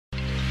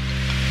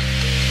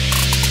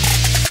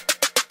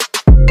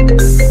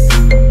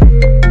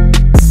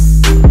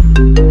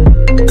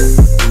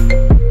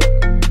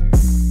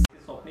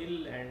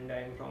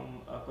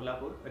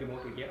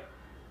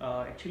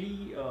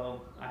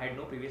I had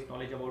no previous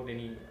knowledge about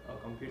any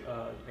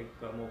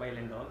mobile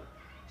and all.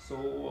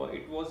 So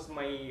it was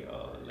my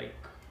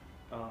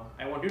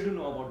I wanted to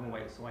know about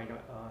mobile. So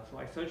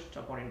I searched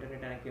upon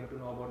internet and I came to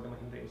know about the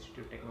Mahindra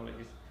Institute of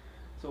Technologies.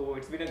 So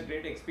it's been a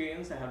great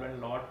experience. I have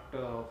learned a lot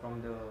the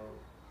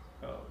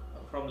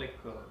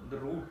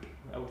route.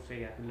 I would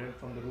say I have learned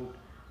from the route,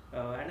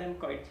 and I'm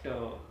quite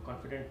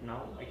confident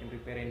now. I can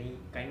repair any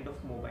kind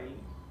of mobile,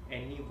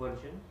 any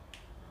version.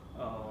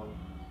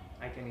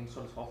 I can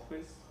install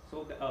softwares.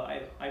 So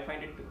I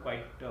find it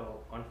quite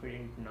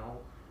confident now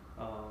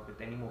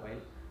with any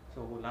mobile.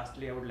 So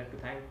lastly, I would like to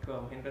thank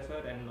Mahindra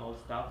sir and all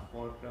staff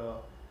for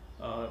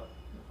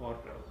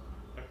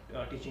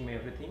teaching me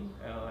everything,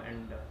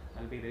 and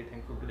I'll be very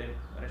thankful to them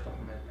the rest of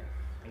my life.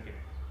 Thank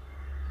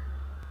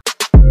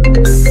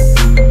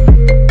you.